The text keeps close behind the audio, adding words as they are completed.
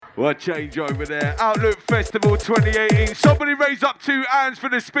What change over there? Outlook Festival 2018. Somebody raise up 2 hands for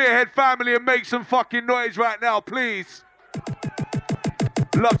the Spearhead family and make some fucking noise right now, please.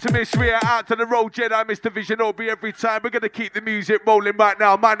 Love to Miss Rhea, out to the Road Jedi, Mr. Vision Obi every time. We're going to keep the music rolling right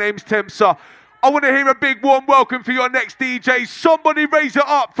now. My name's Temsa. I want to hear a big warm welcome for your next DJ. Somebody raise it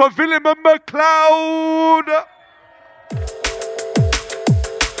up for Willem and McLeod.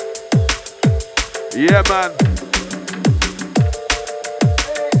 Yeah, man.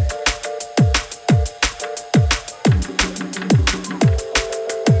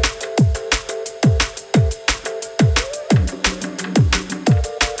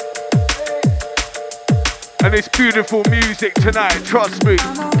 And it's beautiful music tonight, trust me.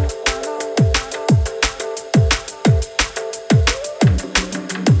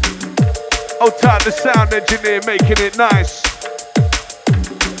 Hold tight, the sound engineer making it nice.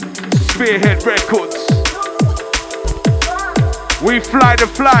 Spearhead Records. We fly the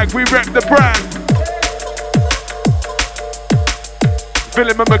flag, we rep the brand.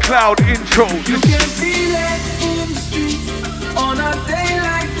 Willem and McLeod intro. You can feel it in the streets on a day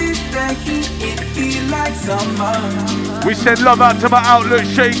like this. It feel like summer. We send love out to my Outlook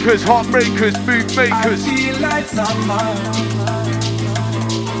shakers, heartbreakers, move makers. I feel like summer.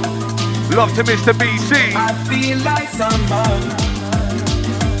 Love to Mr. BC. I feel like summer.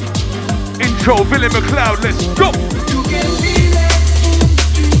 Intro, Willem McLeod, let's go. You can feel it in the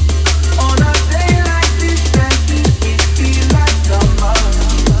streets on a day like this. It feel like summer.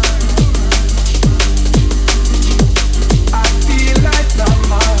 I feel like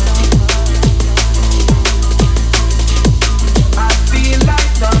summer. I feel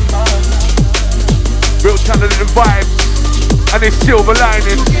like summer. Real talented vibes, and it's silver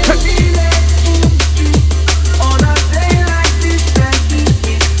lining. You can feel it in the streets on a day like this.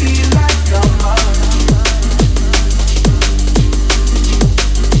 It feel like summer.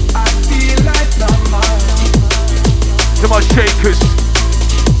 I feel like summer. To my shakers,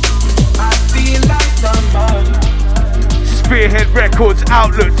 I feel like summer. Spearhead Records,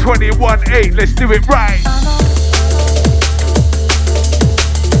 Outlook 21-8, let's do it right.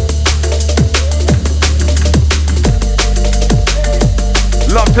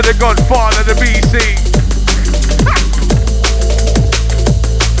 Love to the Godfather, the BC.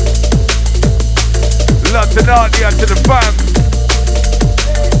 Love to Nadia, to the fam.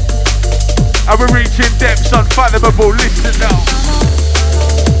 And we're reaching depths unfathomable, listen now.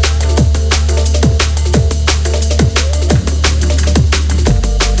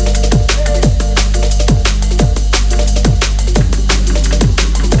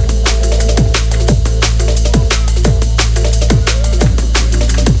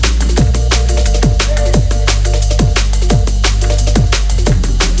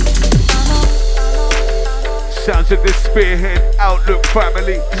 Sounds of the Spearhead Outlook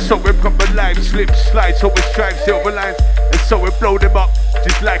family. So we proper life slip slide, so we strive silver lines, and so we blow them up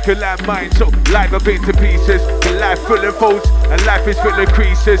just like a landmine. So life up into pieces, a life full of foes, and life is full of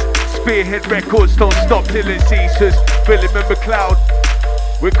creases. Spearhead Records don't stop till it ceases. Willem and McLeod,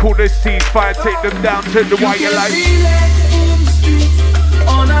 we call this ceasefire, take them down to the wire line. Feel it in the streets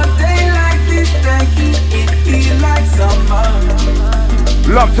on a day like this. It feel like summer.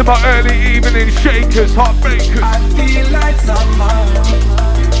 Love to my early evening shakers, heartbreakers. I feel like summer.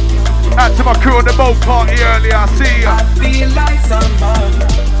 Out to my crew on the boat party early, I see ya. I feel like summer.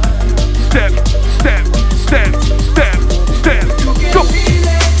 Step, step, step, step, step. You can Go. feel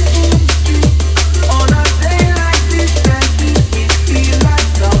it in the streets on a day like this. It feel like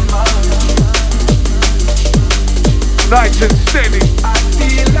summer. Nice and steady, I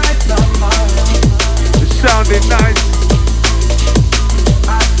feel like summer. it's sounding nice, I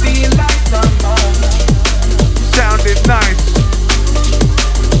feel like summer. sounding nice.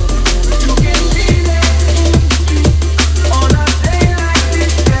 You can feel it in the streets on a day like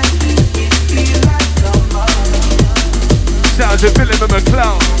this. It feel like summer. Sounds of Willem and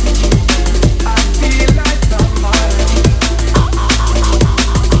McLeod. I feel like summer.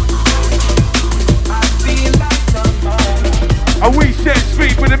 I feel like summer. And we set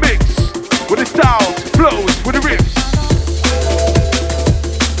speed with the mix, with the styles, flows, with the riffs.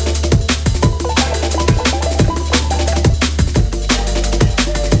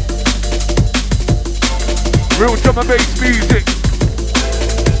 Real drum and bass music.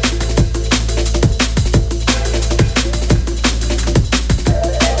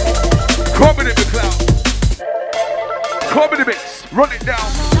 Come in it, McLeod. Come in the mix, run it down.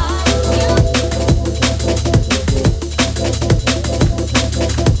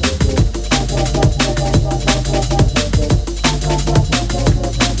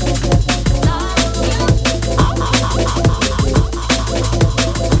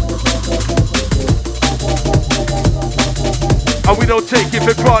 And we don't take it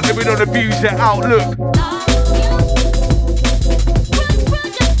for granted, we don't abuse it. Outlook.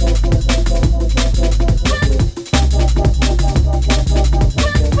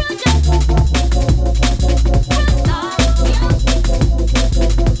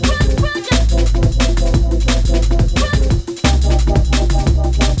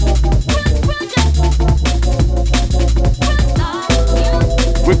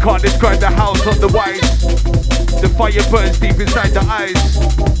 We can't describe the house on the wise. The fire burns deep inside the eyes.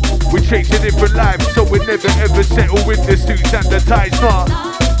 We're chasing different lives, so we never ever settle with the suits and the ties. Nah.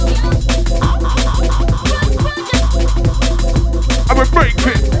 I will break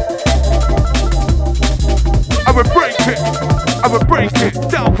it. I will break it. I will break it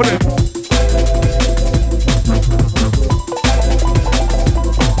down for them.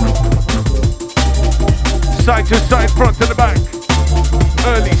 Side to side, front to the back.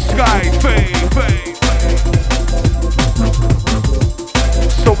 Early sky, fade, fade, fade.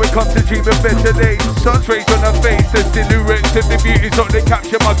 So we come to dream of better days. Sun's rays on our face. The silhouettes of the beauties on they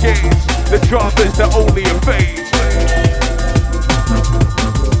capture my gaze. The dramas that only a phase.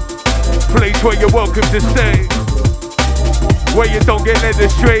 Place where you're welcome to stay. Where you don't get led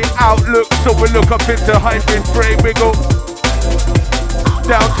astray. Outlook, so we look up into hyphen frame. We go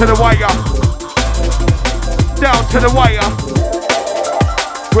down to the wire. Down to the wire.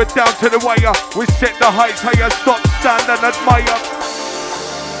 We're down to the wire. We set the heights higher. Stop, stand and admire.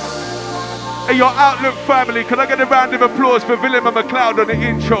 Hey, your Outlook family, can I get a round of applause for Willem and McLeod on the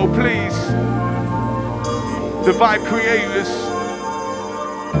intro, please? The Vibe Creators.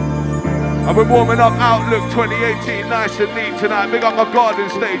 And we're warming up Outlook 2018 nice and neat tonight. Big up my Garden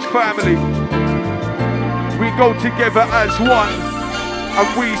Stage family. We go together as one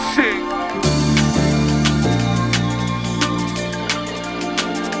and we sing.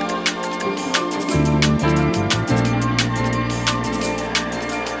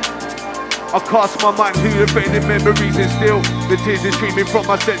 I cast my mind to the faded memories and still the tears are streaming from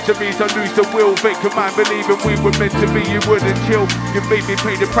my sensories. I lose the will, vacant mind, believing we were meant to be. You wouldn't chill. You made me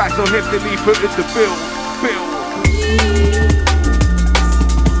pay the price, so heavily put in the bill.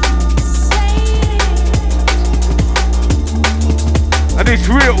 And it's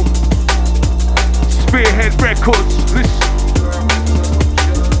real. Spearhead Records. Listen.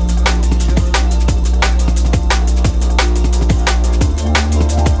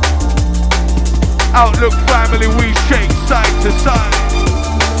 Outlook family, we shake side to side.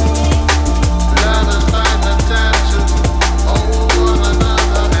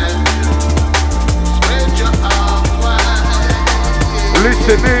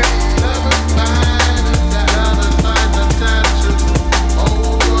 Listen in.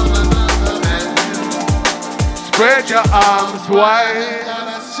 Spread your arms wide.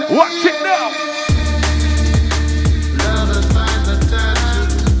 Watch it now.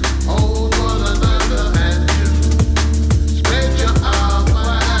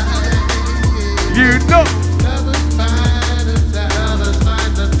 You know.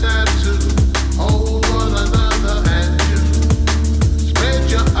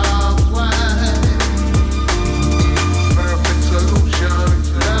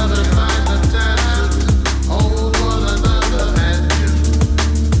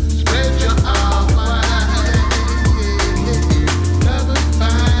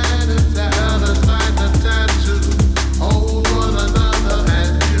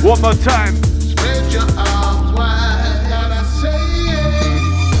 One more time.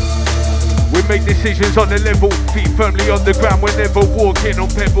 We make decisions on the level, feet firmly on the ground. We're never walking on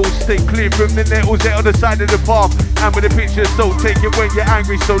pebbles. Stay clear from the nettles out on the side of the path. And with the picture, so take it when you're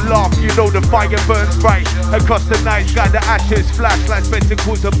angry, so laugh. You know the fire burns bright across the night sky. The ashes flash like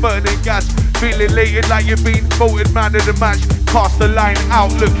spectacles of burning gas. Feeling elated like you've been voted man of the match. Cast the line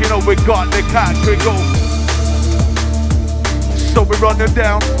out, looking over, we got the catch. We go. So we run them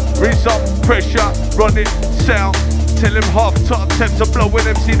down, raise up pressure, run it, sound. Tell him half top temps are blowing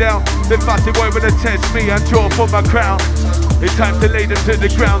MC down. They fasted boy when they test me and draw for my crown. It's time to lay them to the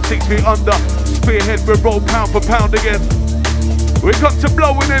ground, 6 feet under. Spearhead we roll pound for pound again. We come to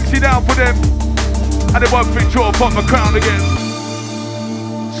blowing MC down for them. And they won't fit draw for my crown again.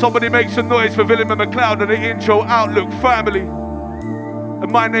 Somebody make some noise for Willem and McLeod on the intro Outlook family. And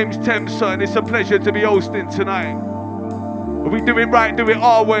my name's Temsa and it's a pleasure to be hosting tonight. If we do it right, do it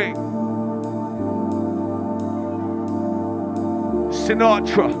our way.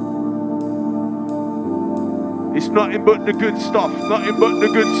 Sinatra. It's nothing but the good stuff. Nothing but the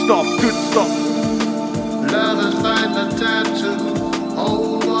good stuff. Good stuff. Let us find the time to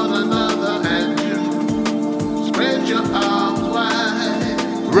hold one another and you spread your arms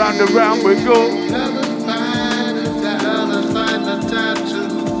wide. Round and round we go. Let us find the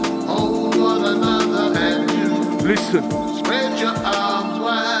Bouncing. Spread your arms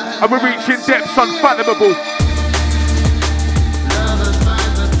wide. And we're reaching depths unfathomable. Love and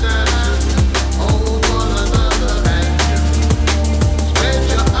find the time to hold one another and you. Spread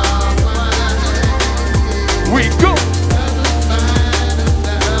your arms wide. We go.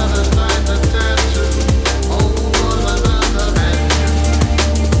 Love and find the time to hold one another and you.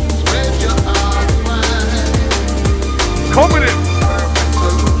 Spread your arms wide. Come with it. Perfect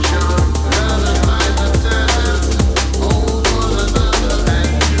solution. Love and find the time to hold one another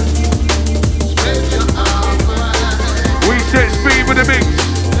and you. Spread your arms wide. We set speed with the mix.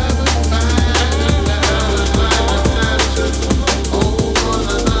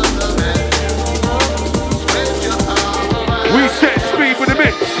 We set speed with the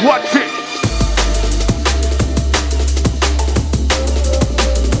mix. Watch it.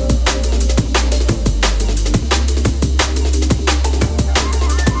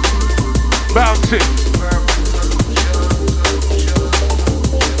 Bounce it.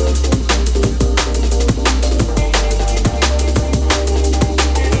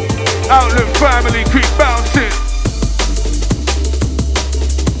 Outlook family, keep bouncing.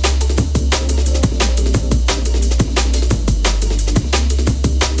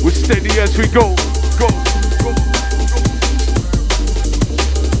 We're steady as we go, go, go, go.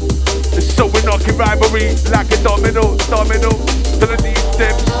 So we're knocking rivalry like a domino, domino. To the deep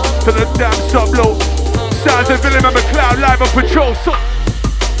depths, to the damn sub low. Sounds of Willem and McLeod live on patrol. So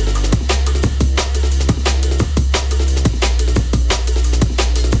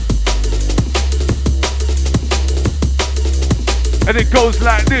and it goes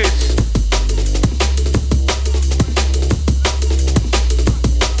like this.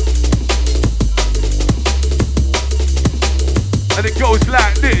 And it goes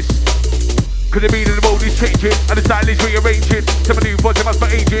like this. Could it be that the world is changing and the style is rearranging? Some new thoughts it must be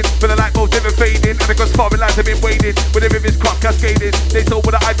aging, but the light bulbs never fading. And across foreign lines have been waiting, with the rivers crop cascading. They know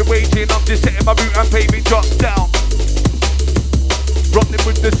what I've been waging. I'm just setting my route and paving drops down. Running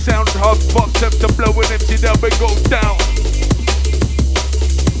with the sound, hard box them to blow an MC, then we go down.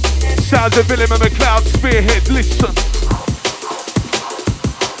 Sounds of Willem and McLeod, spearhead, listen.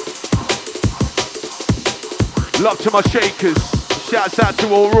 Love to my shakers. Shouts out to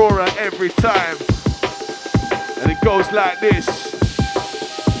Aurora every time. And it goes like this.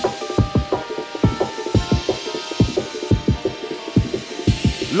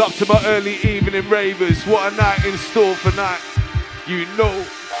 Love to my early evening ravers. What a night in store for night. You know.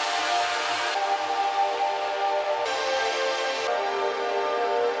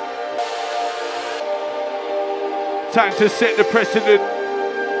 Time to set the precedent.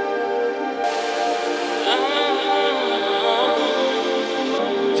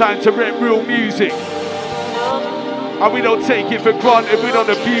 Time to rep real music. And we don't take it for granted, we don't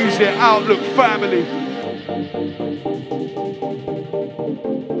abuse it. Outlook family.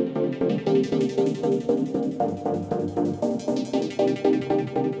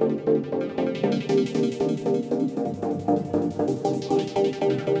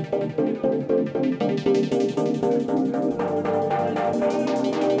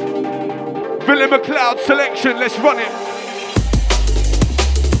 Willem McLeod selection, let's run it.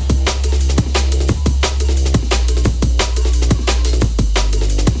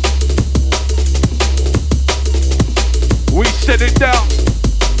 We set it down.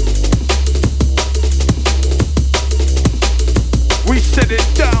 We set it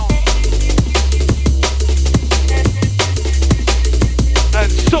down.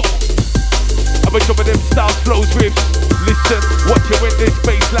 And so, I'm a job of them styles, flows with. Listen, watch it when this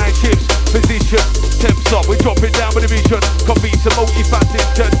baseline shifts. Position, temps up, we drop it down with a vision. Convenes a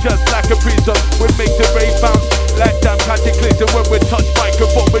multifaceted, just like a prism. We make the rave bounce like damn cataclysm. When we touch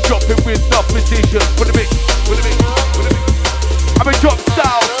microphone, we're dropping with no precision. With a mix, with a mix, with a mix. I'm a drop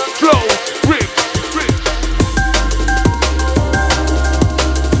style, flow, rips, rips.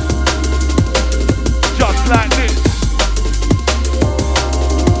 Just like this.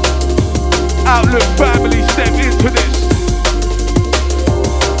 Outlook family, step into this.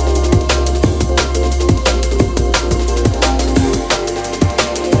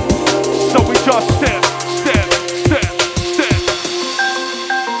 So we just step, step, step, step.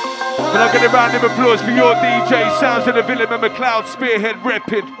 And I'll get a round of applause for your DJ. Sounds of the Willem and McLeod spearhead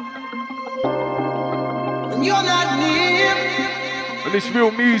repping. You're not near. And it's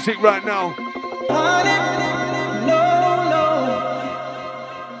real music right now. Honey, no, no.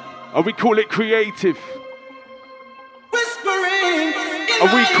 And we call it creative. Whispering in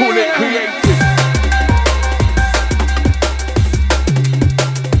And we my call it ear. creative.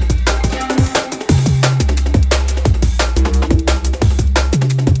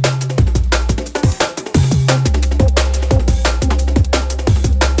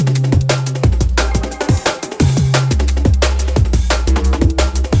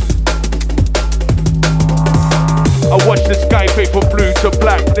 to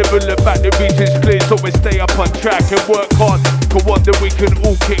black. Never look back, the region's clear, so we stay up on track and work hard. For one that we can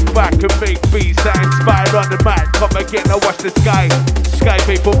all kick back and make beats that inspire on the mat. Come again, I watch the sky. Sky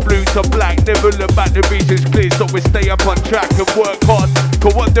paper blue to black. Never look back, the region's clear, so we stay up on track and work hard. For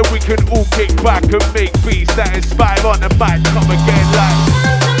one that we can all kick back and make beats that inspire on the mat. Come again, like.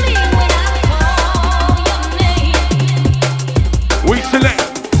 We select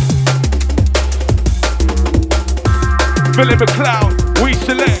Billy McLeod, we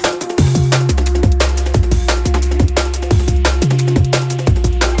select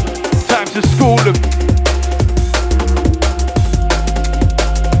time to school them.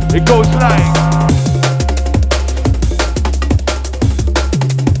 It goes like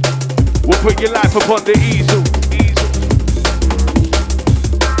we'll put your life upon the easel.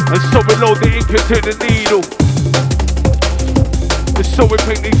 And so we load the ink into the needle. And so we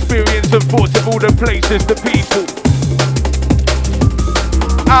paint the experience and thoughts of all the places, the people.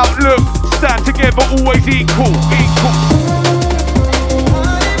 Outlook, stand together, always equal.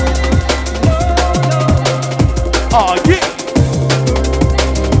 Yeah.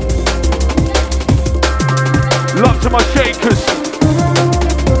 Love to my shakers.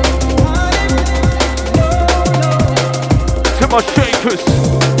 To my shakers.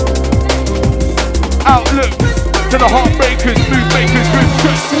 Outlook, to the heartbreakers, move makers, move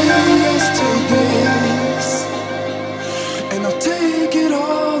tricks. Say yes to this, and I'll take it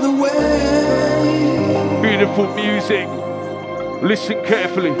all the way. Beautiful music. Listen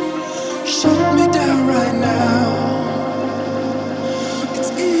carefully. Shut me down right now.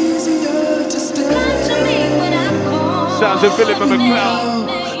 It's easier to stay. Sounds of Billy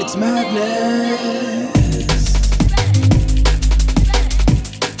McLeod. It's madness.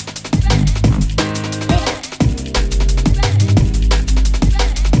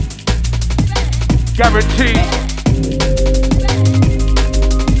 Guaranteed.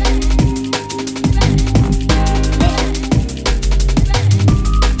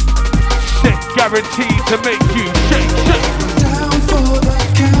 Set guaranteed to make you shake. Down for the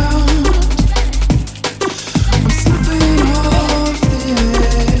count. I'm slipping off the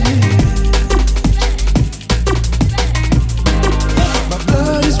edge. My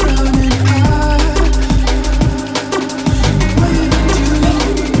blood is running high. I'm waving to the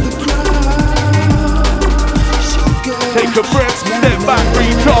crowd. Sugar, Take a breath, step back,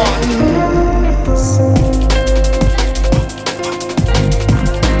 recharge.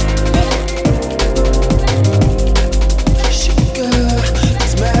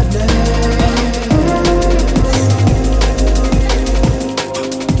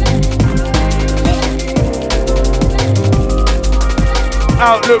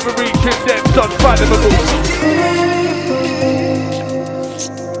 Outlook, we're reaching depths unfathomable.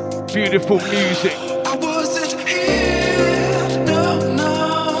 Beautiful music. I wasn't here,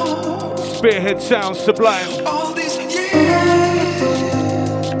 no. Spearhead sounds sublime. All these years,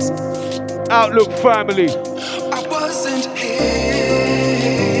 Outlook family. I wasn't here.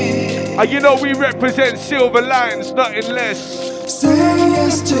 And you know we represent Silver Lines, nothing less. Say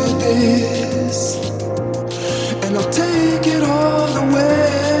yes to this, and I'll take it all the way.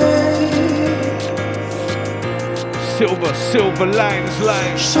 Silver Lines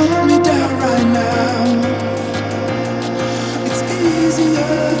line. Shut me down right now. It's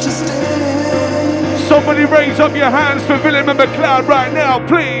easier to stay. Somebody raise up your hands for Willem and McLeod right now,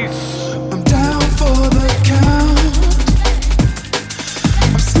 please. I'm down for the count.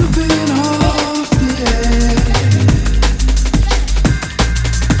 I'm slipping off the edge.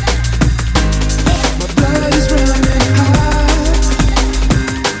 My blood is running high.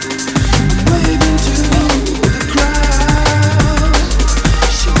 I'm waving to the crowd.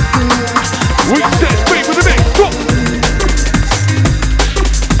 Sugar, We set free for the mix. Go.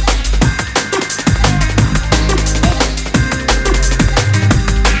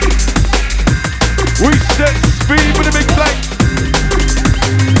 We set speed for the big play.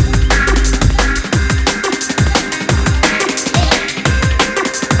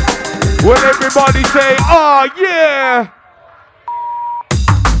 When everybody say, oh yeah.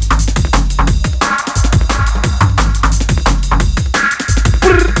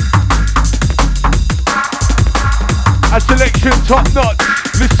 A selection top notch.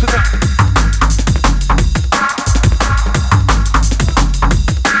 Listen up.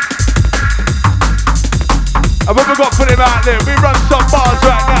 And when we got put him out there, we run some bars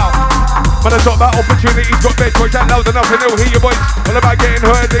right now. When I talk about opportunities, got big voice out loud enough and they'll hear your voice. All about getting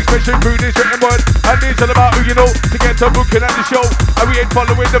heard, expression through this written word. And it's all about who you know to get to booking at the show. And we ain't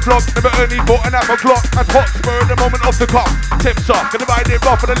following the vlog, never only bought an apple clock. And hot spur at the moment off the clock. Tips off, gonna ride it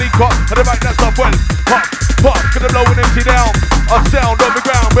rough and the lead clock. And the right that stuff well. Pop, pop, gonna blow an empty down. Our sound on the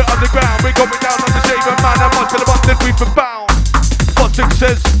ground, we're underground. We're going down on the shaven man. And much of the abundant we've been bound. For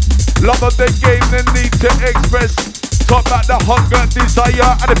success, love of the game, the need to express. Talk about the hunger,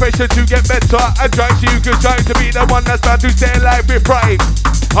 desire, and the pressure to get better. And try so you can try to be the one that's bound to stay alive with pride.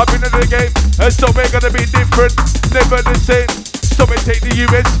 I've been in the game, and so we're gonna be different, never the same. So we take the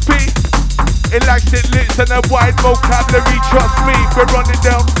USP. Elastic lips and a wide vocabulary, trust me, we're running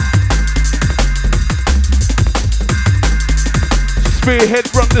down.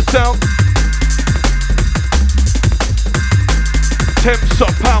 Spearhead, run the sound. Temps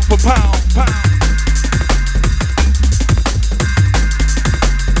up, pound for pound, pound.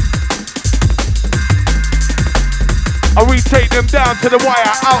 And we take them down to the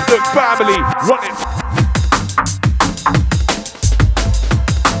wire, Outlook family, run it.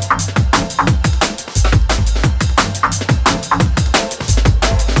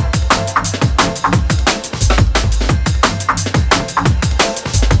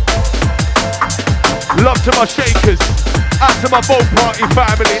 Love to my shakers, out to my boat party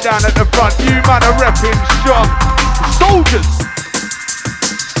family down at the front. You man are repping strong, soldiers,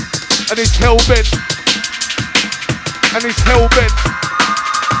 and it's hell-bent. And it's hell-bent.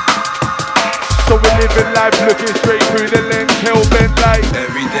 So we're living life looking straight through the lens, hell-bent like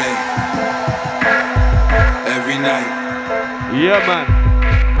every day, every night. Yeah, man.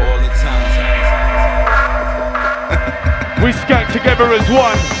 All the time. We skank together as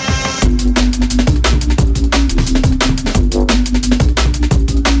one.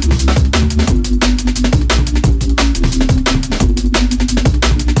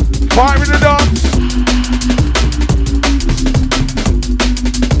 Fire in the dance.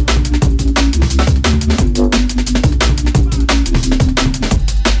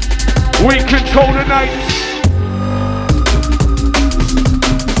 We control the night.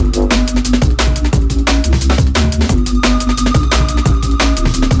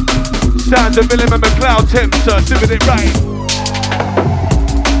 Sounds of William and McLeod, Tempter, doing it right.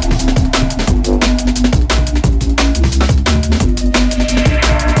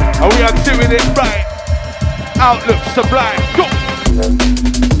 And we are doing it right. Outlook sublime, go!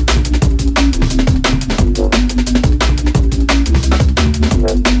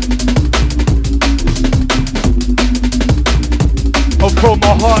 From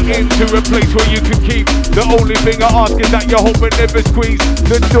my heart into a place where you can keep. The only thing I ask is that your hope will never squeeze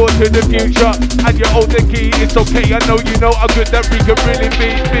the door to the future. And you hold the key, it's okay. I know you know how good that we can really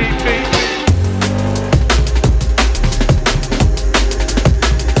be.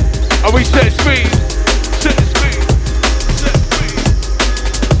 And we set speed, set speed, set speed.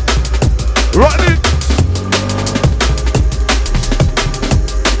 Running.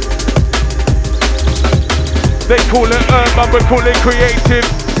 They call it urban, we call it creative.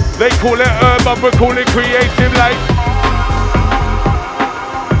 They call it urban, we call it creative like.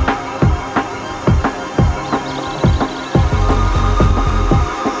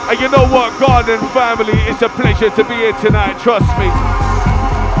 And you know what, Garden family, it's a pleasure to be here tonight, trust me.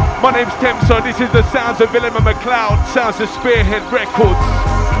 My name's Tempter, this is the sounds of William and McLeod, sounds of Spearhead Records.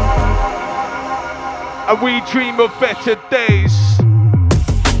 And we dream of better days.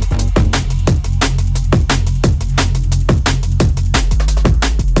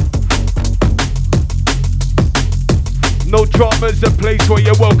 No drama's a place where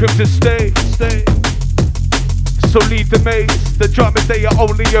you're welcome to stay. So leave the maze. The dramas, they are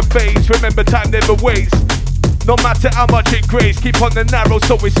only a phase. Remember, time never waits. No matter how much it grays, keep on the narrow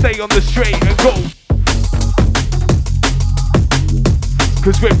so we stay on the straight and go.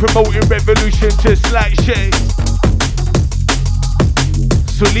 Cause we're promoting revolution just like Shay.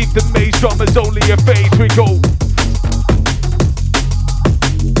 So leave the maze, drama's only a phase, we go.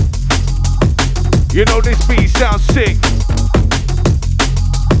 You know this beat sounds sick.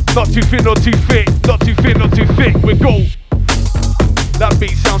 Not too thin, not too thick. Not too thin, not too thick. We go. That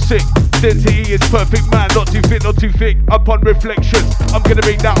beat sounds sick. Density is perfect, man. Not too thin, not too thick. Upon reflection, I'm gonna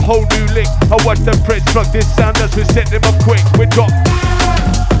bring that whole new lick. I watch the press plug this sound as we set them up quick. We drop.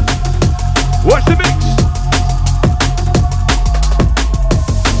 Watch the mix.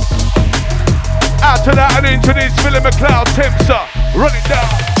 Out to that and into this William McLeod, Tempter. Run it down.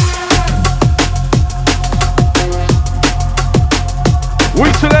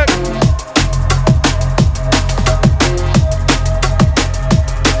 We select.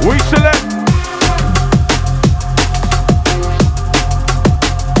 We select.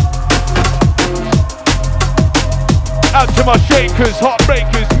 to my shakers,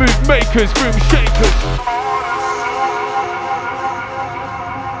 heartbreakers, move makers, room shakers.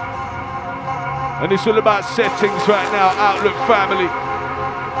 And it's all about settings right now, Outlook family.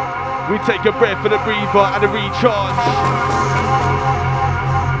 We take a breath for the breather and a recharge.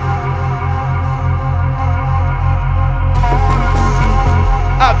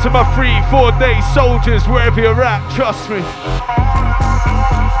 Out to my 3-4 day soldiers, wherever you're at, trust me.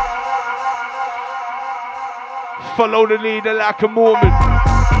 Follow the leader like a Mormon.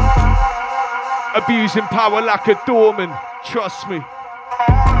 Abusing power like a doorman, trust me.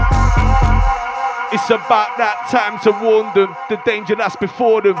 It's about that time to warn them, the danger that's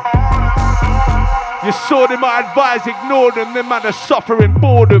before them. You saw them, I advise, ignore them, them man are suffering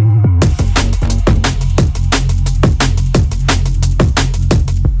boredom.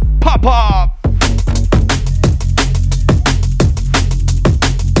 Pop up!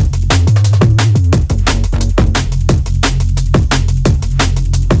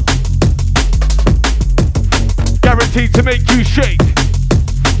 Guaranteed to make you shake.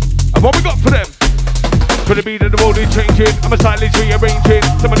 And what we got for them? For the beat of the world is changing, I'm a silence rearranging.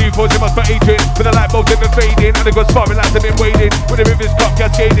 Some new voice in my for aging, with the light bulbs in the fading, and the gods sparring like I've been waiting. With the rivers clock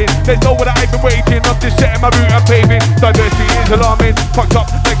cascading, there's no one that I've been waiting. I'm just setting my route and paving. Diversity is alarming, fucked up,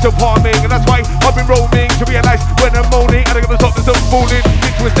 next to harming, and that's why I've been roaming to realise when I'm moaning, and I'm gonna stop myself falling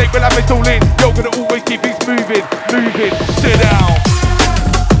into a state where I'm stalling. You're gonna always keep things moving, moving. Sit down.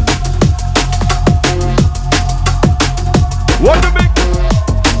 What the mix?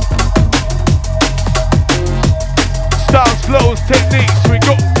 Styles, flows, techniques, we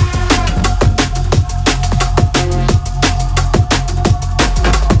go.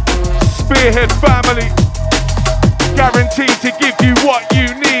 Spearhead family, guaranteed to give you what you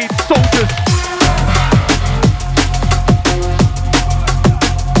need, soldiers.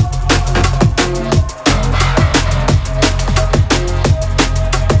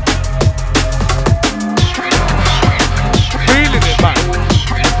 Feeling it, man.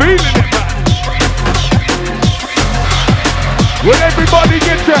 Feeling it, man. Well, everybody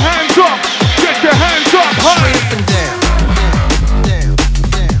get your hands up. Get your hands up high. Up and down, down,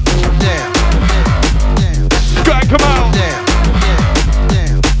 down, down, down. Sky, come out. Down,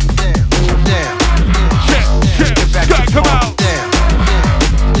 down, down, down. Check, check. Get back Sky, to come funk. out. Down,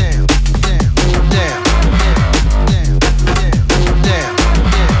 down, down, down, down,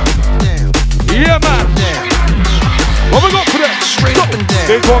 down. Yeah, man. Down. What we got for them? Straight up and down.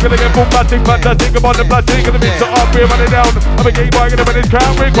 They talking again, bombastic, fantastic, about the plastic, and the mix of up here, running down. I'm a gay boy, gonna win his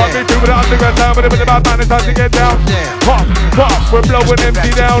crown. We're coming through with the underground sound, but with the bad man, it's time to get down. Pop, pop, we're blowing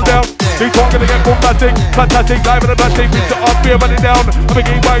empty down, down. They talking again, bombastic, fantastic, live in the plastic, mix of up here, running down. I'm a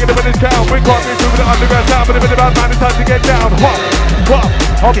gay boy, gonna win his crown. We're coming through with the underground sound, but with the bad man, it's time to get down. Pop, pop,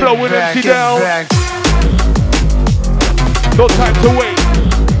 I'm blowing empty down. No time to wait.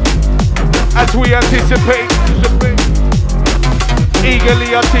 As we anticipate.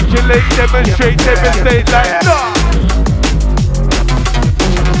 Eagerly articulate, demonstrate, devastate like nah.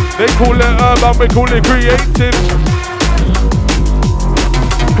 They call it urban, we call it creative.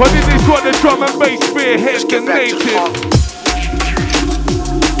 But in this one, the drum and bass spearhead the native.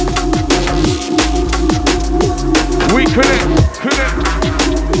 We connect.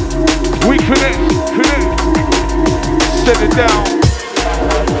 We connect. Set it down.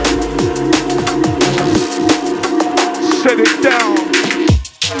 Set it down.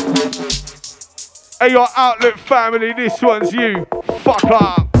 Hey, your Outlook family, this one's you. Fuck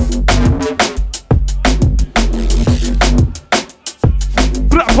up.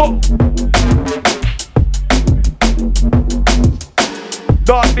 Black hole.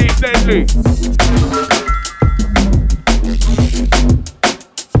 Dark, deep, deadly.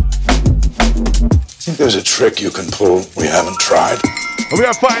 I think there's a trick you can pull we haven't tried. We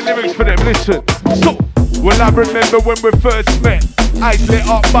have 5 lyrics for them, listen. So, well, I remember when we first met. Eyes lit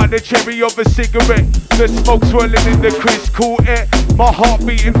up by the cherry of a cigarette. The smoke swirling in the crisp cool air. My heart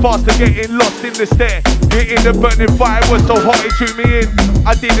beating faster, getting lost in the stare. Getting the burning fire was so hot it drew me in.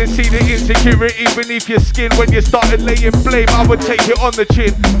 I didn't see the insecurity beneath your skin. When you started laying blame, I would take it on the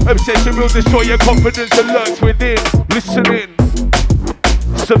chin. Obsession will destroy your confidence that lurks within. Listening.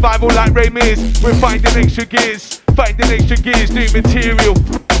 Survival like Ray Mears, we're finding extra gears. Finding extra gears, new material.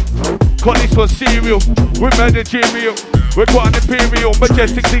 Call this one serial, we're managerial. We're quite imperial,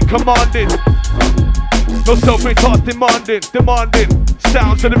 majestically commanding. No self-made task demanding.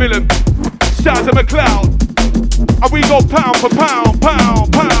 Sounds of the villain, sounds of a cloud. And we go pound for pound,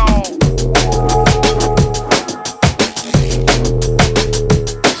 pound, pound.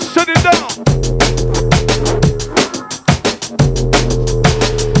 Shut it down.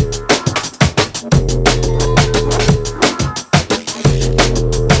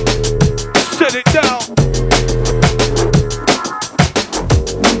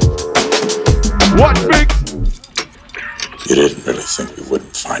 think we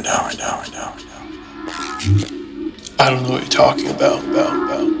wouldn't find out. I don't know what you're talking about.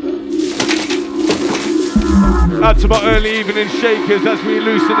 Out to my early evening shakers as we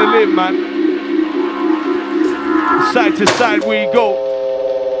loosen the limb, man. Side to side we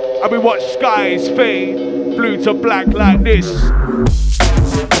go, and we watch skies fade, blue to black like this.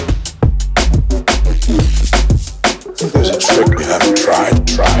 There's a trick we haven't tried.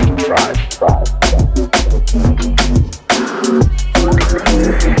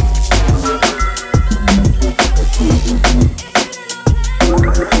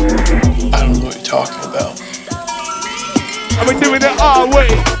 I don't know what you're talking about. And we're doing it our way,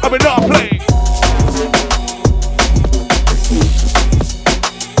 and we're not playing.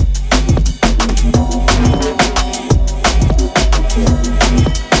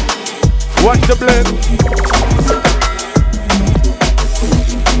 Watch the blend.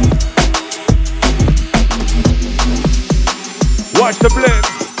 Watch the blend.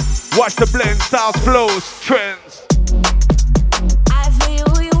 Watch the blend. Styles, flows, trends. I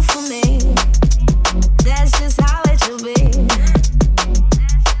feel you for me. That's just how it should be.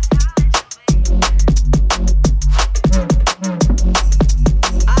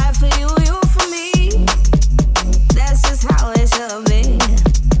 I feel you for me. That's just how it should be.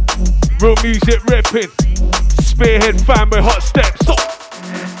 Real music repping. Spearhead fan with hot steps. So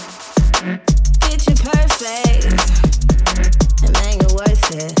Picture perfect. And make it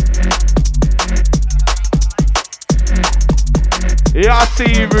worth it. yeah, I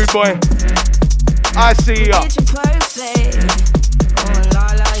see you, rude boy. I see ya. Picture perfect. Oh, and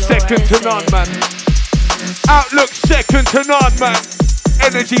all of your Second to none, man. Outlook second to none, man.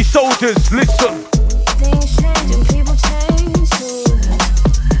 Energy soldiers, listen. Things change and people change too.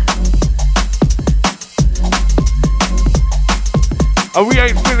 And we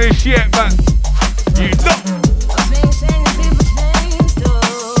ain't finished yet, man. You know. Things change and people change too.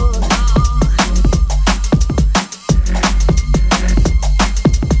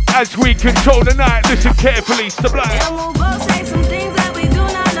 As we control the night, listen carefully, sublime. And we'll both say some things that we do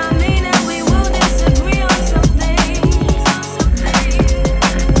not mean, and we will disagree on some things.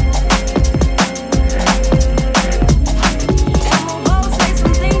 And we'll both say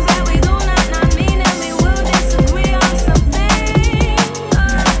some things that we do not mean, and we will disagree on some things.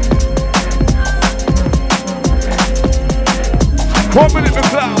 1 minute for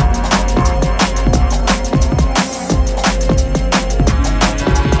cloud.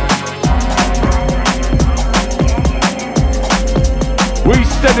 We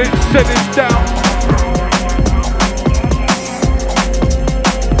set it down.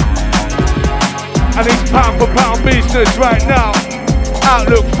 And it's pound for pound business right now.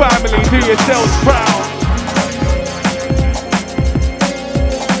 Outlook family, do yourselves proud.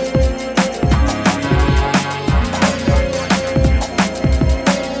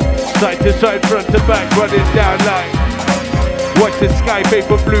 Side to side, front to back, running down line. Watch the sky,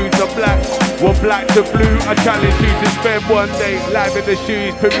 paper blue to black. One black to blue, I challenge you to spend one day live in the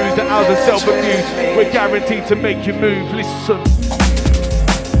shoes, peruse the hours of self-abuse. We're guaranteed to make you move, listen.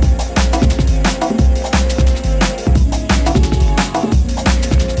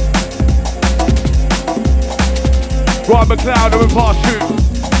 Rob McLeod and we pass through.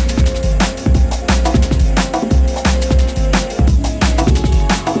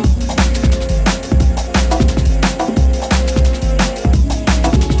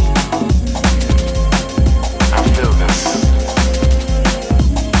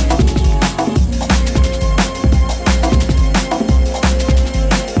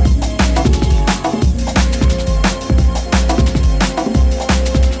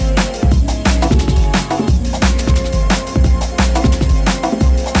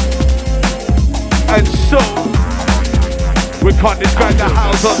 Can't describe the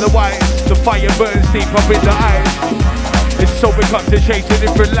house on the wires. The fire burns deep up in the eyes. And so we come to chase a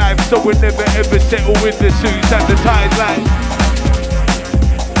different life. So we never ever settle with the suits and the ties line.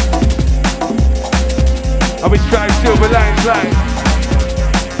 And we strive silver lines like.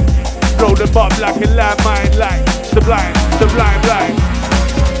 Blow them up like a landmine like. Sublime, sublime like.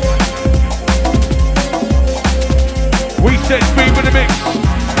 We set speed with the mix.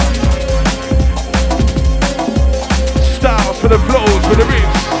 Styles for the flows, for the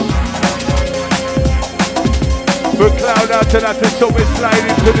riffs. We're cloud out and out, so we're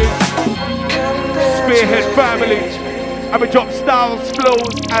sliding to this Spearhead family. And we drop styles,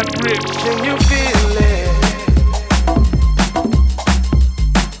 flows, and riffs. Can you feel it?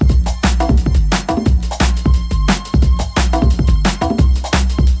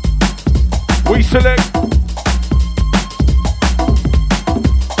 We select.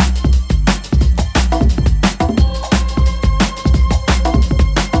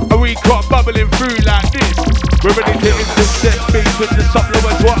 bubbling through like this. We're ready to intercept beats with the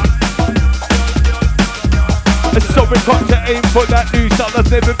supplements one. And so we got to aim for that new sound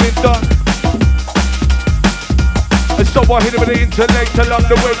that's never been done. And so I hit it with the intellect along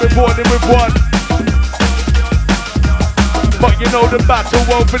the way, we're born with one. But you know the battle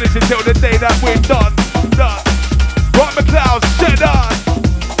won't finish until the day that we're done. Done. Right, McLeod, set on.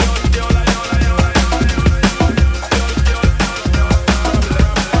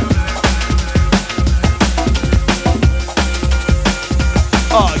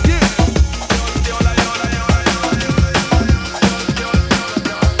 Oh yeah.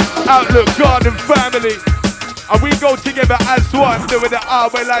 Outlook Garden family, and we go together as one, doing it our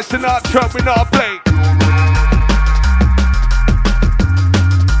way like Sinatra, we not play.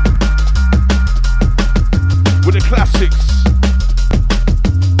 With the classics.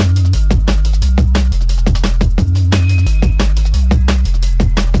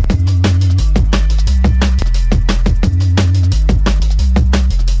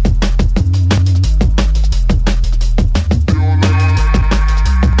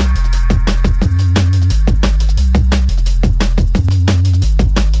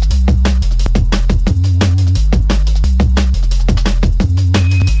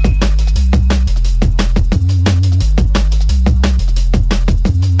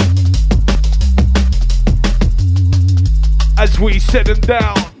 As we set them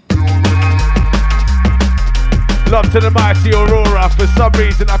down. Love to the mighty Aurora. For some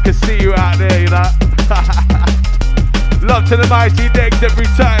reason I can see you out there, you know. Love to the mighty Negs every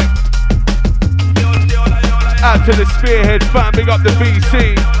time. Out to the Spearhead fam, big up the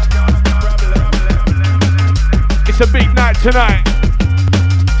BC. It's a big night tonight.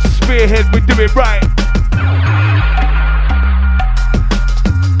 Spearhead, we do it right.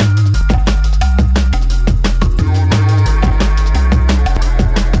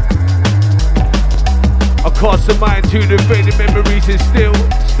 Cast the mind to the faded memories and still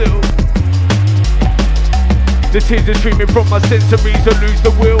the tears are streaming from my sensories, I lose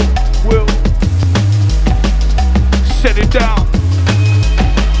the will set it down.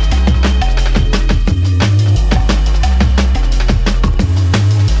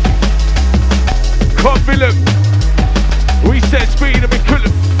 Can't feel him. We set speed and we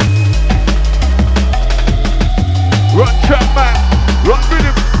couldn't. Run track man, run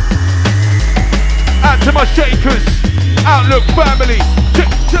rhythm. Out to my shakers, Outlook family. Check,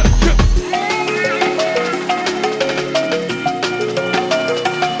 check, check.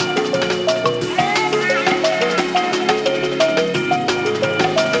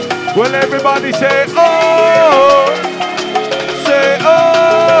 Well, everybody say oh, say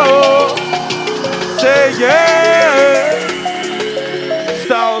oh, say yeah.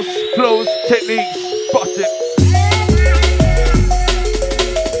 Styles, flows, techniques, bust it.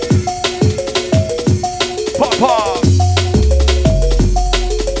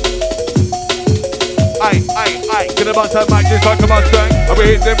 Get a bust that mic just like a Mustang. And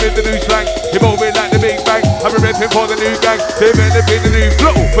we hit them with the new slang. Evolving like the Big Bang. And we repping for the new gang. Developing the new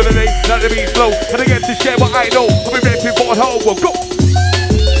flow. For the day, like the beat flow. And I get to share what I know. And we repping for the whole world. Go!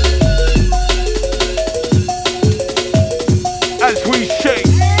 As we shake.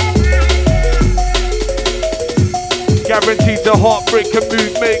 Guaranteed the heartbreak and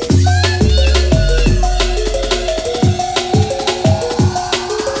mood make.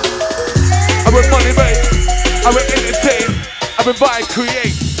 And we're money made. I will entertain, I will buy,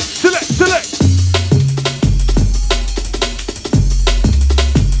 create, select.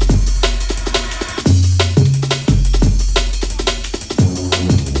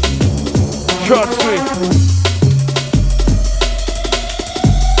 Trust me.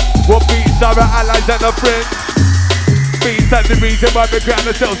 What beats are our allies and our friends? Beats are the reason why we ground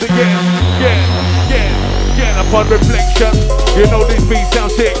ourselves again. Yeah, upon reflection, you know this beat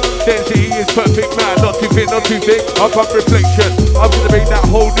sounds sick. Density is perfect, man, not too thin, not too thick. Upon reflection, I'm gonna make that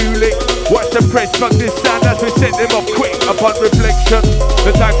whole new lick. Watch the press, but this sound as we set them off quick. Upon reflection,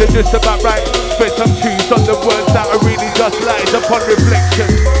 the times are just about right. Spend some tunes on the words that are really just lies. Upon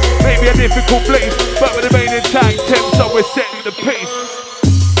reflection, maybe a difficult place, but with the main intact, so we're setting the pace.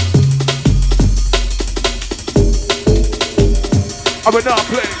 I will not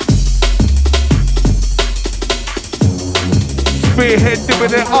play. Spearhead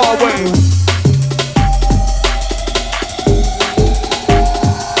doing it our way.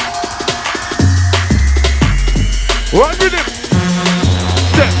 Run with him.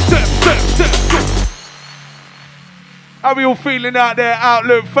 Step. How are we all feeling out there,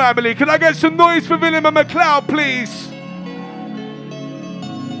 Outlook family? Can I get some noise for Willem and McLeod, please?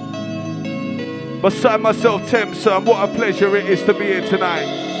 Beside myself, Tim, son, what a pleasure it is to be here tonight.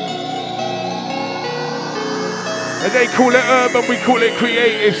 And they call it urban, we call it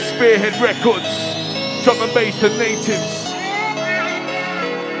creative. Spearhead Records, drum and bass to natives.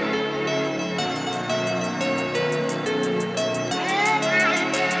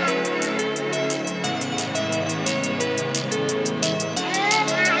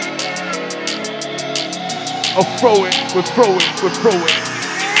 I'll throw it, we'll throw it, we'll throw it.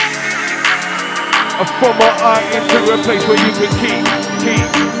 I'll throw my eye into a place where you can keep.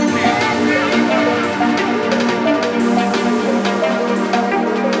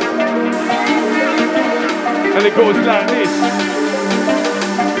 And it goes like this.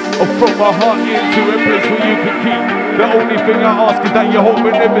 I'll throw my heart into a place where you can keep. The only thing I ask is that your hope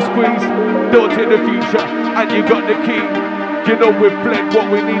will never squeeze. Don't in the future, and you got the key. You know we've bled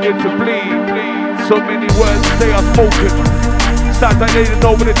what we needed to bleed. So many words they are spoken. Sounds like they don't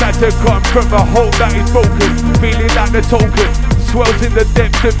know what it's like to come from a hole that is broken. Feeling like the token swells in the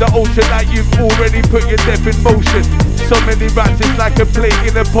depths of the ocean, like you've already put your death in motion. So many rats, it's like a plague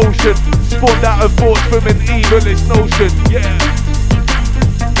in a potion, spawned out of thoughts from an evilest notion. Yeah.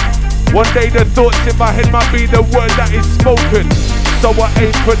 One day the thoughts in my head might be the word that is spoken. So I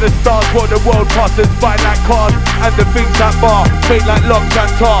aim for the stars while the world passes by like cars. And the things that bar, fade like locks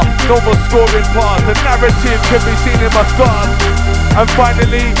and tar. No more scoring bars, the narrative can be seen in my scars. And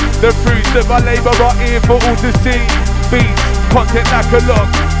finally, the fruits of my labour are here for all to see. Beats, content like a lock,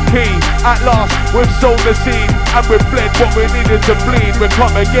 key. At last, we've sown the seed, and we've bled what we needed to bleed. We'll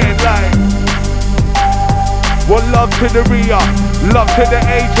come again like one love to the Rhea, love to the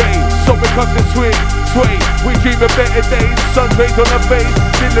AJ. So we come to sway. We dream of better days, sun rays on our face,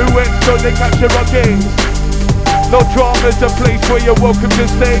 silhouettes so they capture our gaze. No drama's a place where you're welcome to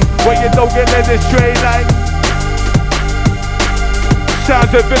stay, where you don't get led astray like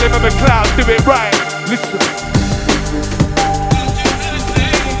sounds of Willem and McLeod, do it right, listen.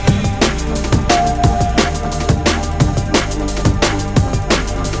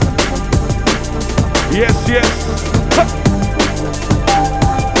 Yes.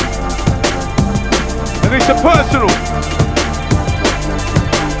 And it's a personal.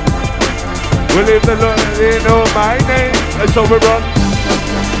 We live the Lord, they know my name, and so we run.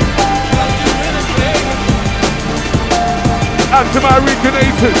 Out to my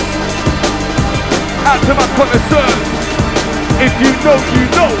originators, out to my connoisseurs. If you know, you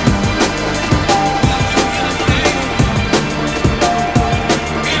know.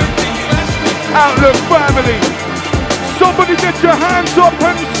 Outlook family, somebody get your hands up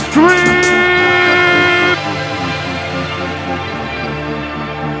and scream!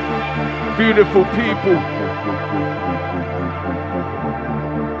 Beautiful people.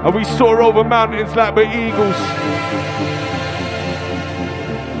 And we soar over mountains like we're eagles,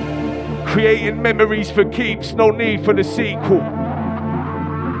 creating memories for keeps, no need for the sequel.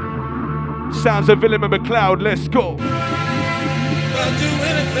 Sounds of Willem and McLeod, let's go. I'll do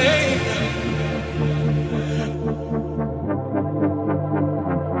anything.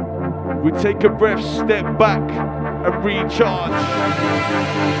 We take a breath, step back, and recharge.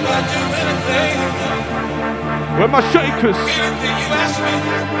 I'll do anything. Where my shakers? Anything you ask me.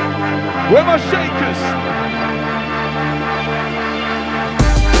 Where my shakers?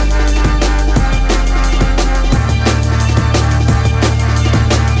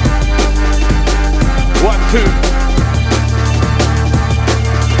 1, 2.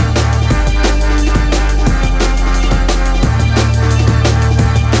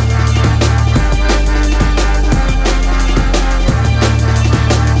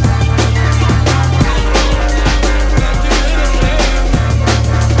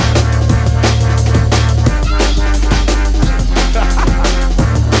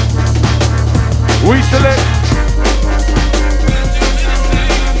 We select.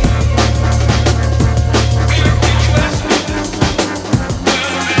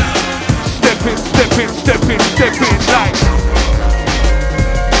 Step in like.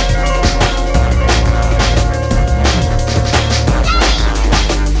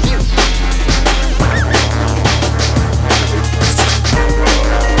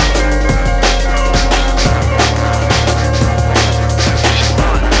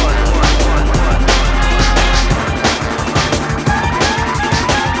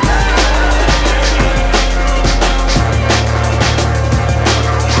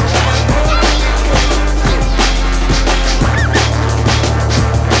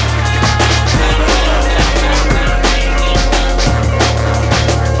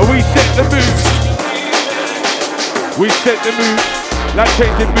 We set the mood, like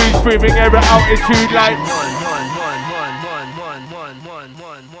changing moods, breathing air at altitude, like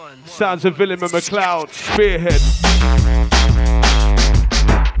sounds of Willem and McLeod, Spearhead.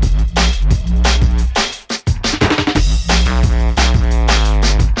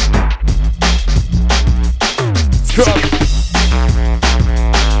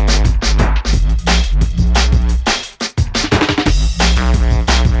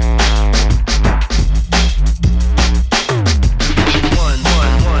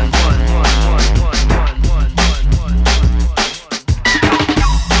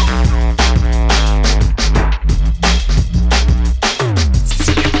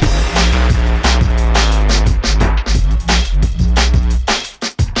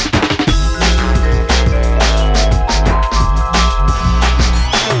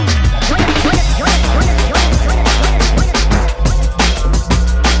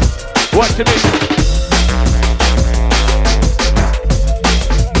 Watching it.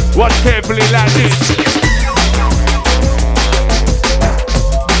 Watch carefully like this.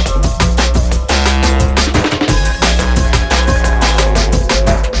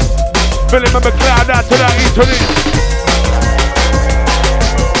 Filling my McLeod out to that into this.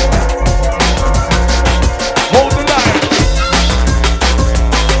 Hold the line.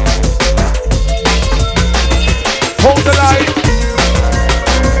 Hold the line.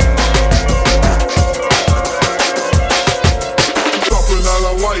 Dropping out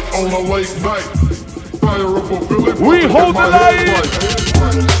of white on a late night. Fire up a Philly. We hold the line.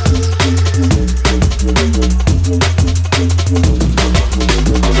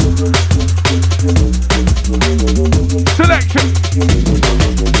 Selection.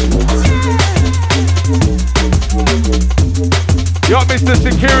 You're Mr.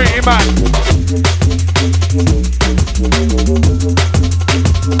 Security Man.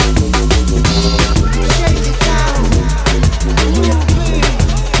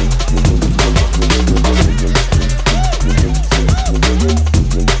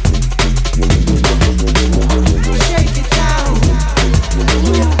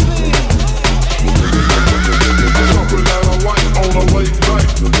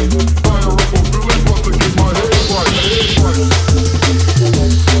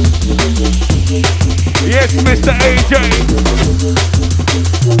 Mr. AJ.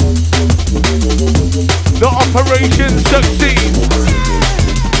 The operation succeeds.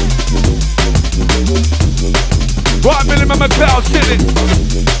 Right, minimum McLeod sitting.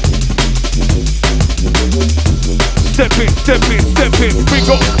 Step in, step in, step in. Big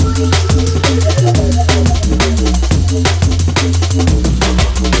up.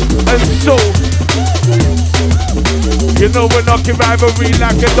 And so, you know we're knocking rivalry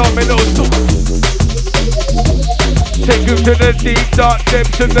like a domino. So, take you to the deep dark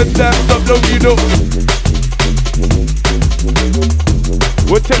depths and the depths of love, you know.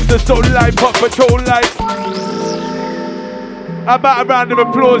 We'll take the soul life, pop patrol life. How about a round of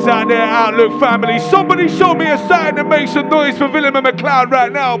applause out there, Outlook family? Somebody show me a sign and make some noise for Willem and McLeod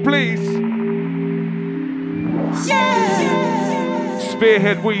right now, please. Yeah.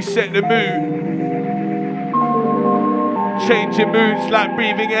 Spearhead, we set the mood. Changing moods like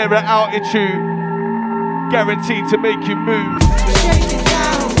breathing air at altitude. Guaranteed to make you move.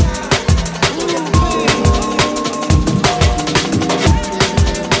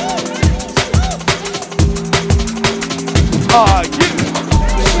 Ah, yeah.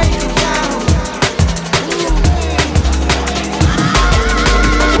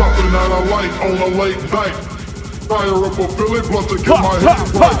 Dropping out of light on a late night. Fire up a Philly blunt to get my head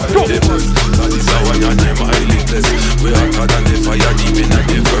right. That is how I am eyelidless. We are hotter than the fire deep in the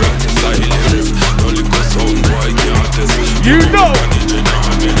different silence. No liquor sound boy can't test. You know.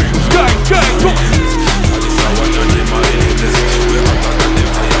 That is how I am eyelidless. We are hotter than the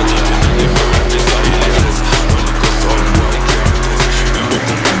fire deep in the different silence. No liquor sound boy can't test.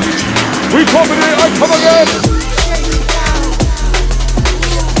 We coming in, I come again.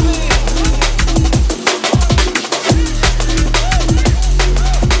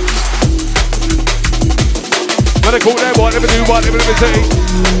 When I call that what, never do what, never say.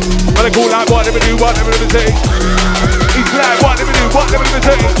 When I call that what, never do what, never say. He's like what, never do what, never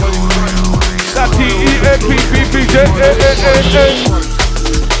say. That's T-E-N-P-P-P-J-A-A-A-A.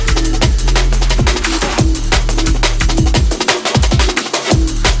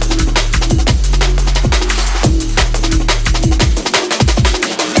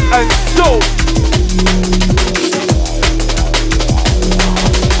 And so,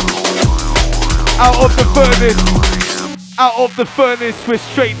 out of the furnace, we're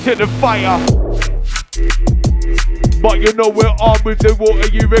straight to the fire. But you know we're armed with the water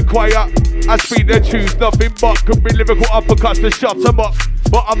you require. I speak the truth, nothing but could be lyrical uppercuts to shut them up.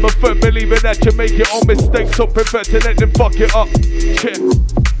 But I'm a firm believer that you make your own mistakes, so prefer to let them fuck it up. Yeah.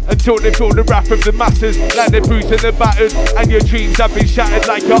 Until they feel the wrath of the masses, like they're bruised and they're battered, and your dreams have been shattered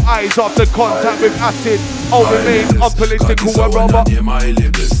like your eyes after contact with acid. All remain unpolitical and rubber.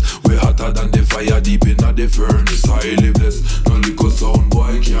 We're hotter than the fire deep in the furnace. Highly blessed, no liquor sound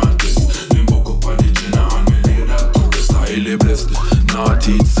boy can't test. Them buck up on the gin and me lay that to rest. Highly blessed, north,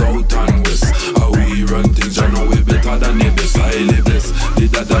 east, south and west. How we run things, I know we better than the best. Highly blessed, the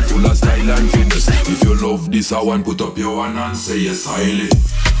data full of style and fitness. If you love this, I want put up your hand and say yes, highly.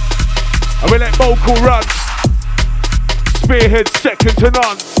 And we let vocal run. Spearhead second to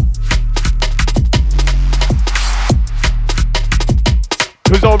none.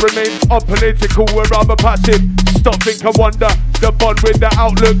 Cause Cause I'll remain unpolitical and rather passive. Stop, think and wonder. The bond with the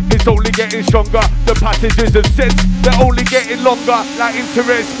outlook is only getting stronger. The passages of sense, they're only getting longer. Like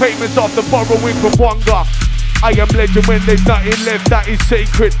interest payments after borrowing from Wonga. I am legend when there's nothing left that is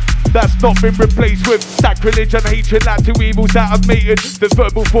sacred. That's not been replaced with sacrilege and hatred. Like two evils that I've mated. The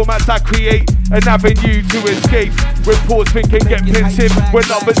verbal formats I create, an avenue to escape. Reports think can get pensive. When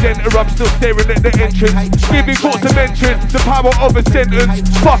others enter, I'm still staring at the entrance. Giving courts a mention, the power of a sentence.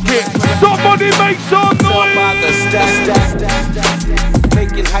 Fuck it, somebody make some noise.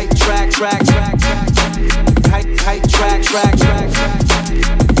 Making hype track. Hype track.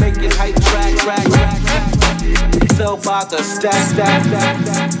 Making hype track. Sell by the stack.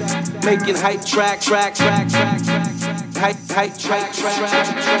 Making hype track. Hype track.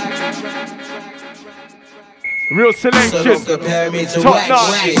 Real selection. So don't compare me to Top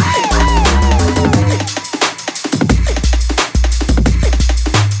notch.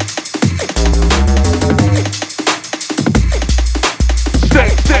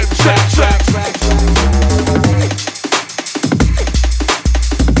 Step.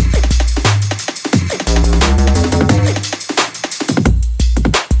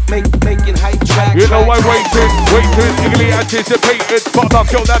 Making hype track. You know I'm waiting, eagerly anticipated. But my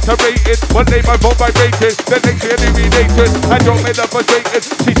girl that's rated. One day my phone vibrated, the next year they related. I don't make up frustrated.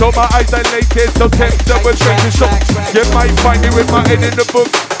 She told my eyes dilated, so text demonstrated. So you might find me with my head in the book.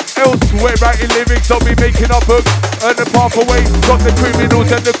 Elsewhere writing lyrics, I'll be making up hooks. And the pathway, got the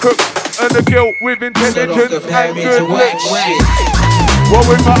criminals and the crooks. And the guilt with intelligence and good looks. Well,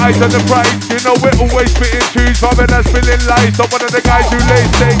 with my eyes on the prize, you know we're always spitting truths rather than spilling lies. Not one of the guys who lay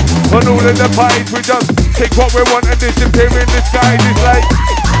stakes on all of the pies. We just take what we want and disappear in the skies. It's like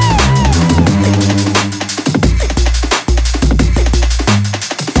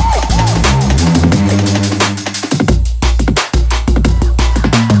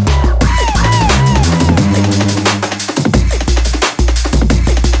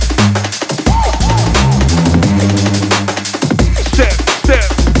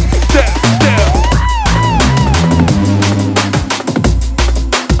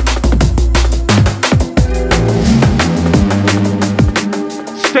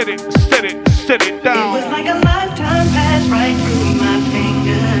set it down. It was like a lifetime passed right through my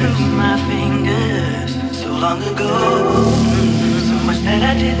fingers, so long ago. So much that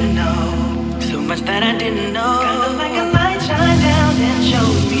I didn't know. Kind of like a light shine down and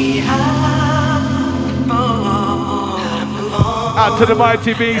showed me how to move on. Out to the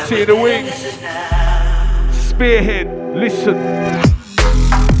mighty BC, the wings. Spearhead, listen.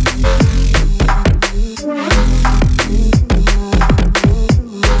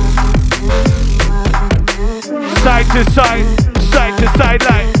 Side to side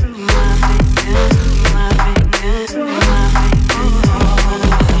like.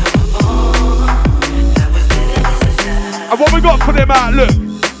 And what we got for them out, look.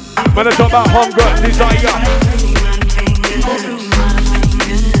 When I talk about hunger, desire.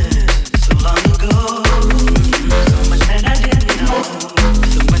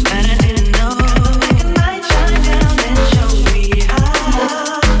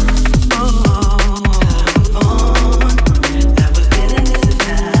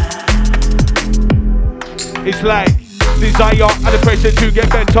 It's like desire and the pressure to get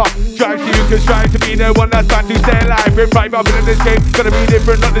better. Drive so you can strive to be the one that's trying to stay alive. Been right up in this game, gonna be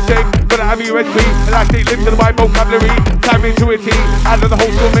different, not the same. Gonna have USB, elastic lips to the wide vocabulary. Time into a T, out of the whole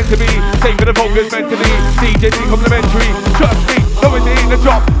school meant to be. Safe for the focus meant to be. DJ complimentary. Trust me, know it's to eat the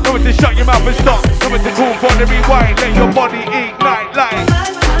drop. Know it's to shut your mouth and stop. Know it's to call for the rewind. Let your body ignite like.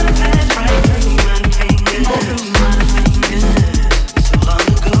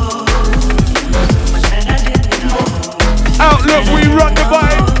 Outlook, we run the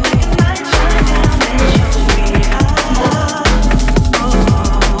vibe.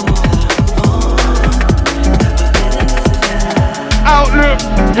 Outlook,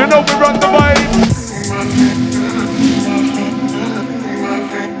 you know we run the vibe.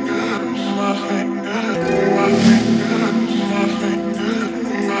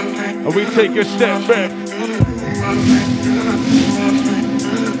 And we take a step back.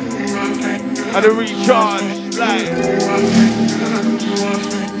 And a recharge.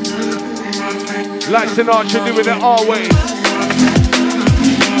 Like Sinatra doing it our way.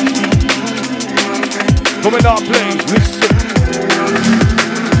 Coming up, play, listen.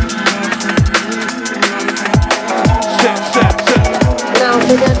 Set. Now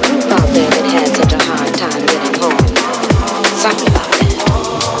for that group out there that had such a hard time getting home, sorry about that.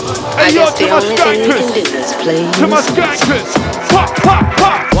 I guess the only thing we can do is play to my skankers.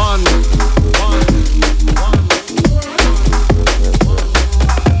 Pop. One.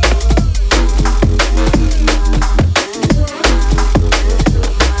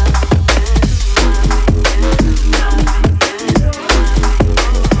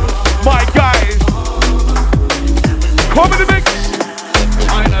 Come in the mix.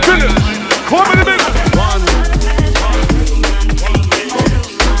 Villain, come in the mix.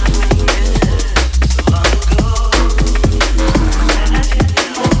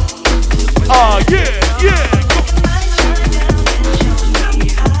 Oh, yeah, yeah.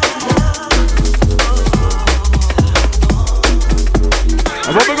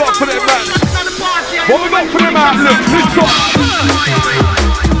 And what we got for them, man? What we got for them, man? Look, this song.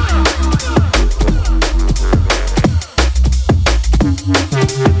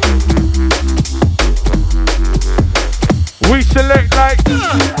 We select like.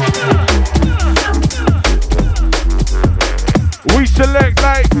 We select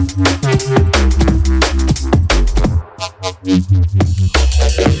like.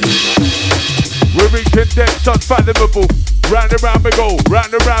 We're reaching depths unfathomable. Round and round we go,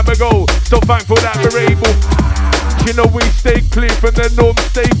 round and round we go. So thankful that we're able. You know we stay clear from the norm,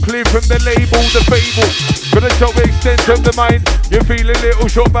 stay clear from the label, the fable. For the top extent of the mind, you feel a little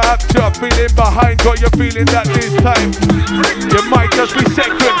short, perhaps you're feeling behind. Got you feeling that this time you might just be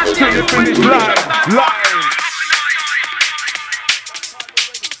second to the finish line.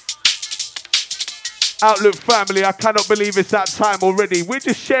 Outlook family, I cannot believe it's that time already. We're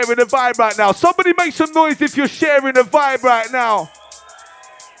just sharing a vibe right now. Somebody make some noise if you're sharing a vibe right now.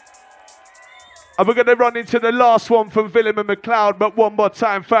 And we're going to run into the last one from Willem and McLeod, but one more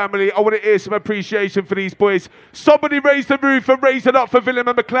time, family. I want to hear some appreciation for these boys. Somebody raise the roof and raise it up for Willem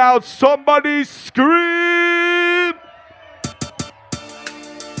and McLeod. Somebody scream!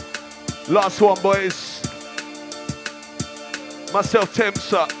 Last one, boys. Myself,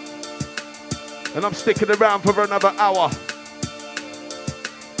 Temsa. And I'm sticking around for another hour.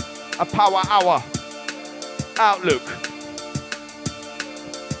 A power hour. Outlook.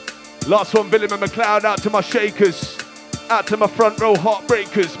 Last one, Willem and McLeod. Out to my shakers. Out to my front row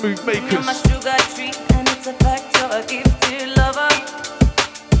heartbreakers, move makers. You're my sugar tree, and it's a fact you're a gifted lover.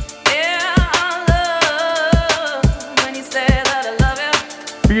 Yeah, I love when you say that I love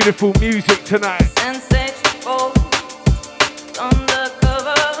you. Beautiful music tonight. Sensational,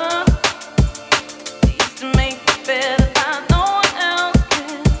 undercover. Used to make you feel that no one else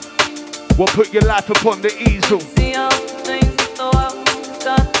can. Well, put your life upon the easel. See all the things that the world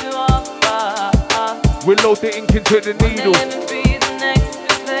got to offer. We'll load the ink into the needle.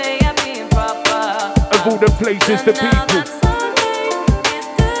 Of all the places, the people.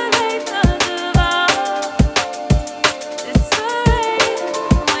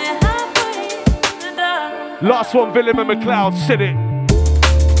 Last one, Willem and McLeod said it.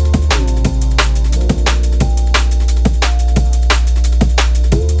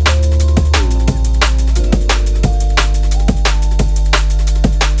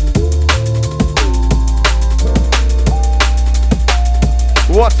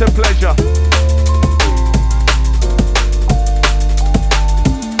 What a pleasure.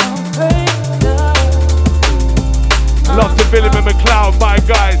 Love to Willem and McLeod, my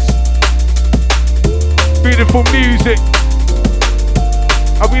guys. Beautiful music.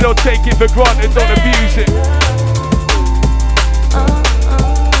 And we don't take it for granted, don't abuse it.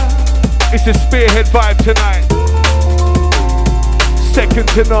 It's a spearhead vibe tonight. Second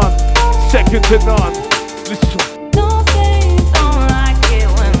to none. Second to none. Listen.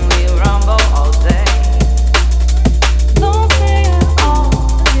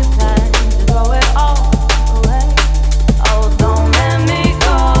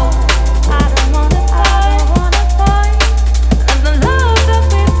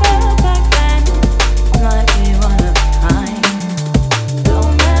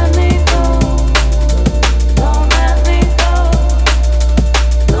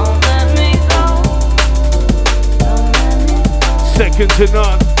 To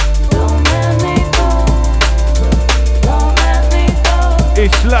none. Don't let me go. Don't let me go.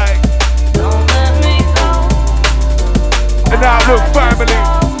 It's like Don't let me go. An Outlook family.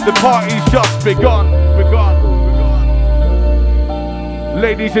 The party's just begun.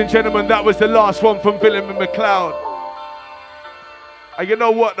 Ladies and gentlemen, that was the last one from Willem and McLeod. And you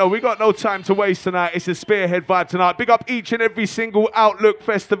know what though, we got no time to waste tonight. It's a spearhead vibe tonight. Big up each and every single Outlook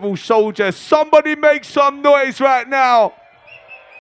Festival soldier. Somebody make some noise right now.